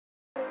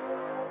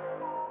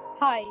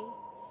Hi,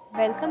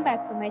 welcome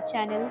back to my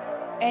channel.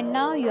 And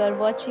now you are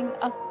watching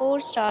a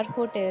 4-star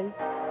hotel.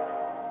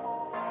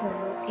 The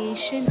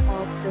location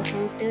of the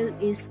hotel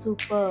is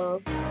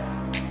superb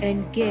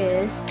and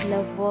guests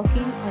love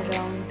walking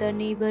around the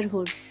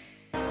neighborhood.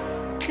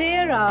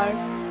 There are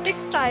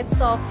 6 types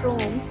of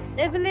rooms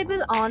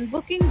available on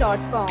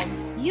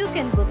booking.com. You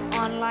can book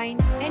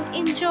online and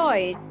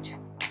enjoy it.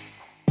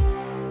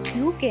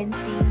 You can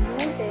see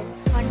more than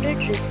 100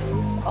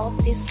 reviews of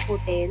this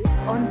hotel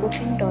on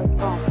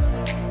booking.com.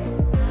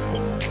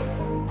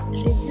 Its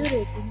review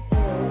rating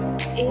is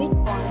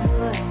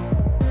 8.1,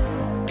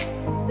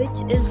 which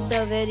is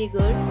the very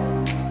good.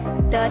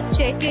 The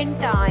check-in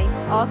time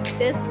of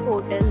this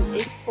hotel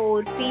is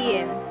 4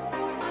 p.m.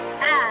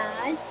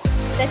 and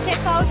the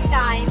checkout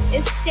time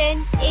is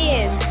 10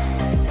 a.m.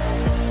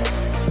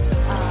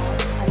 are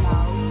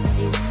allowed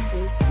in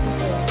this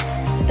hotel.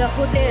 The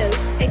hotel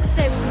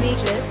accepts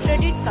major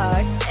credit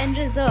cards and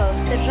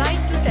reserves the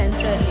right to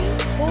temporarily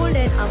hold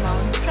an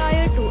amount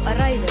prior to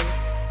arrival.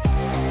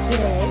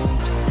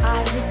 Guests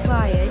are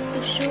required to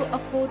show a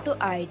photo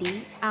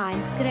ID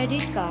and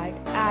credit card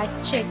at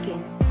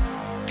check-in.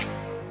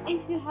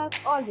 If you have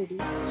already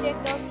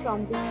checked out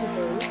from this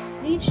hotel,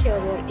 please share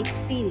your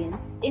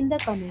experience in the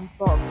comment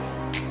box.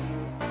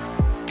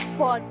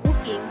 For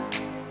booking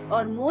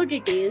or more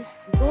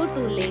details, go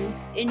to link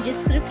in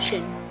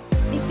description.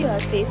 If you are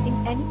facing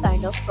any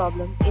kind of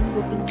problem in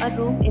booking a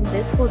room in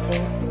this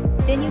hotel,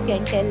 then you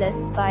can tell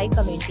us by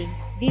commenting.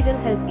 We will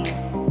help you.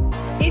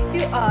 If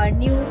you are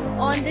new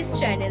on this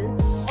channel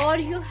or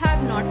you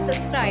have not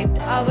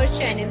subscribed our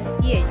channel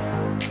yet,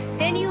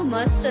 then you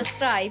must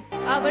subscribe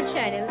our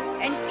channel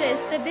and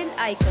press the bell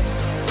icon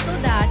so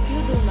that you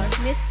do not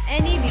miss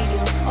any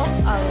video of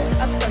our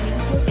upcoming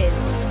hotel.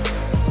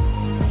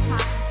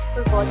 Thanks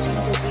for watching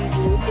the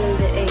video till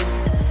the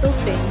end. So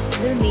friends,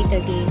 we'll meet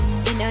again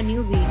in a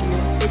new video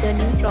with a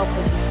new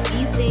property.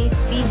 Be safe,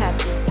 be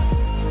happy.